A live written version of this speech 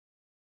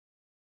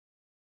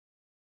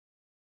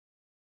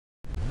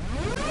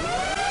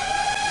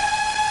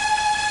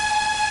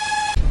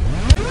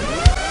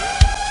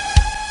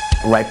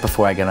right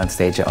before I get on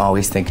stage, I'm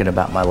always thinking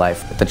about my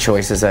life, the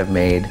choices I've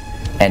made,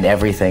 and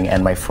everything,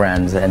 and my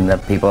friends, and the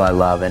people I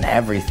love, and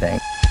everything.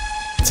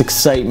 It's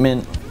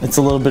excitement, it's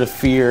a little bit of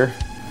fear,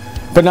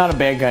 but not a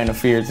bad kind of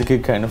fear, it's a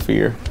good kind of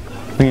fear.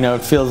 You know,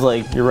 it feels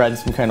like you're riding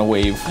some kind of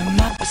wave. There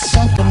might be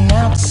something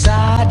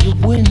outside your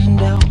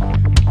window,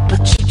 but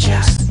you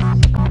just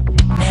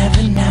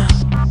never know.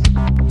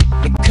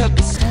 It could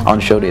be something.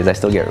 On show days, I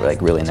still get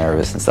like really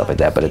nervous and stuff like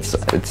that, but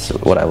it's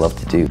what I love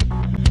to do.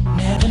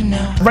 Never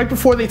know. Right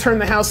before they turn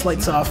the house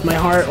lights off, my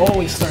heart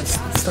always starts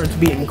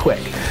beating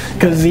quick,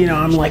 because you know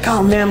I'm like,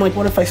 oh man, like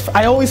what if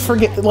I always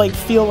forget, like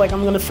feel like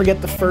I'm gonna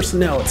forget the first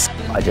notes.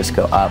 I just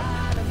go up,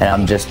 and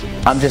I'm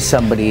just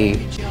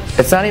somebody.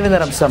 It's not even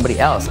that I'm somebody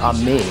else.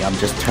 I'm me. I'm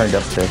just turned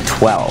up to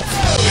 12.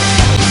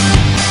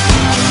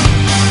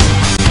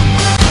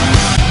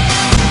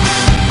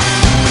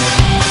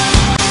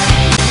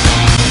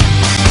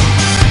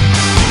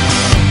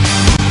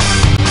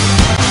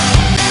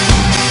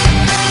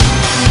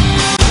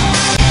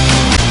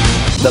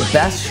 The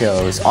best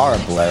shows are a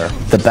blur.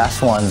 The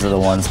best ones are the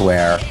ones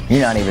where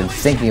you're not even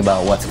thinking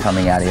about what's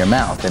coming out of your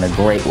mouth in a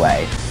great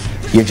way.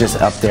 You're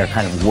just up there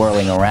kind of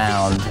whirling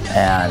around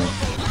and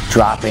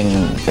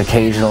dropping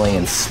occasionally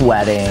and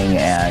sweating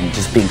and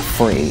just being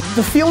free.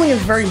 The feeling is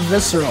very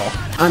visceral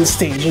on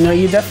stage. You know,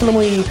 you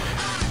definitely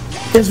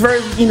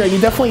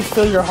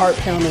feel your heart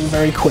pounding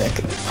very quick.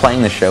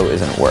 Playing the show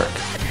isn't work.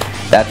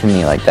 That to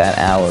me, like that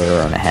hour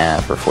and a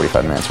half or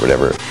 45 minutes,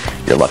 whatever,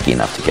 you're lucky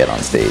enough to get on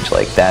stage.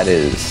 Like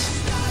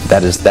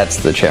that's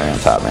the cherry on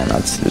top, man.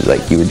 That's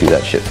like you would do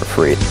that shit for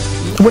free.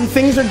 When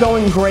things are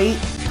going great,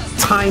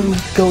 time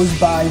goes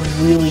by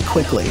really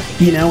quickly.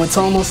 You know, it's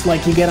almost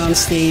like you get on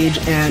stage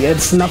and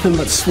it's nothing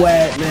but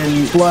sweat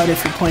and blood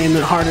if you're playing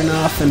it hard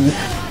enough, and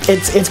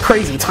it's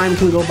crazy. Time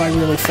can go by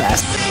really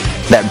fast.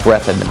 That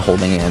breath I've been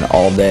holding in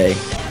all day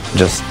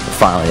just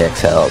finally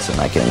exhales,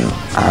 and I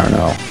don't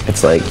know,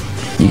 it's like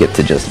you get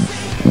to just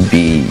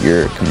be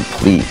your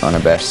complete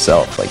unabashed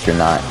self. Like you're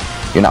not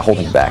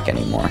holding back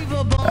anymore.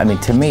 I mean,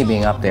 to me,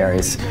 being up there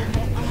is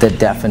the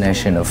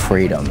definition of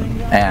freedom,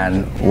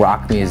 and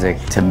rock music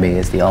to me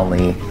is the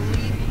only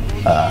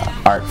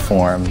art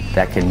form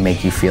that can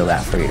make you feel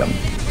that freedom.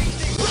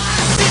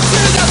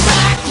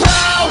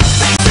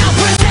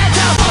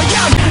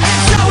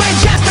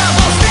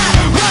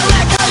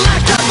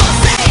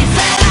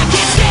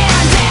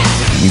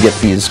 You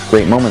get these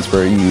great moments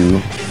where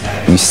you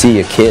see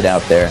a kid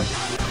out there,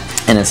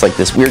 and it's like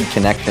this weird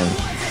connection.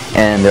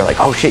 And they're like,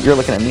 oh shit, you're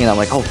looking at me, and I'm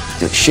like, oh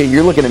shit,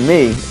 you're looking at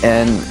me,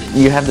 and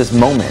you have this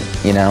moment,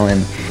 you know,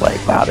 and like,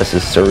 wow, this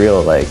is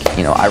surreal. Like,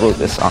 you know, I wrote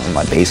this song in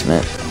my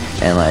basement,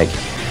 and like,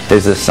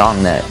 there's this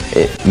song that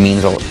it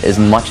means as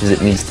much as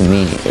it means to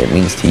me, it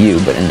means to you,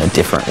 but in a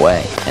different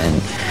way.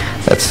 And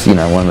that's, you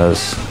know, one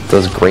of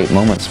those great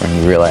moments when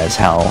you realize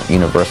how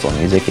universal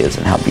music is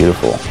and how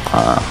beautiful,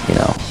 you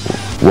know,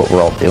 what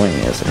we're all doing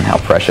is and how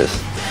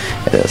precious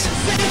it is.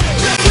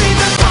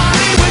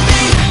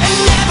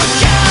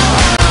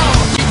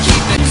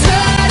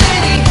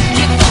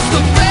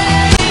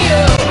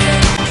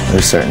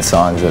 There's certain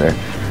songs that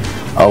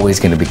are always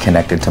going to be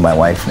connected to my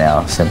wife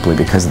now, simply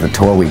because of the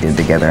tour we did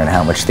together and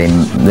how much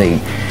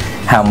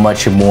how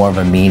much more of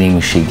a meaning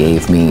she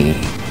gave me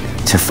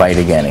to fight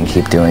again and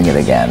keep doing it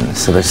again.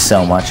 So there's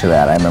so much of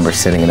that. I remember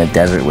sitting in a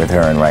desert with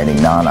her and writing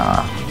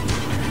Nana.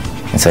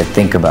 And so I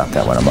think about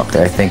that when I'm up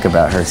there. I think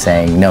about her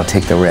saying, no,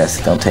 take the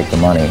risk, don't take the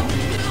money.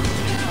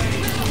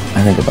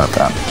 I think about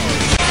that.